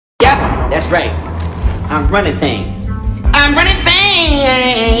That's right. I'm running things. I'm running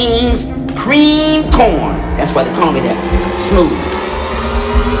things. Cream corn. That's why they call me that. Smooth.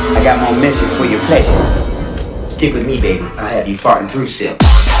 I got more mention for your pleasure. Stick with me, baby. I'll have you farting through silk.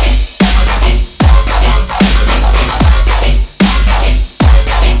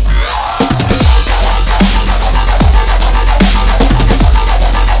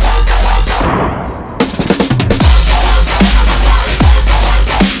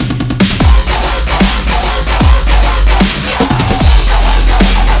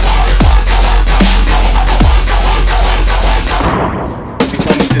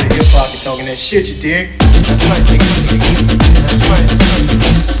 Talking that shit, you dig? That's right, nigga. That's right. That's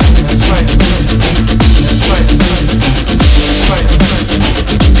right. That's right. That's right. That's right.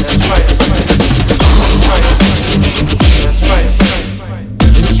 That's right. That's right.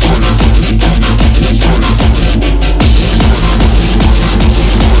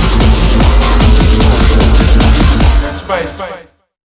 That's right.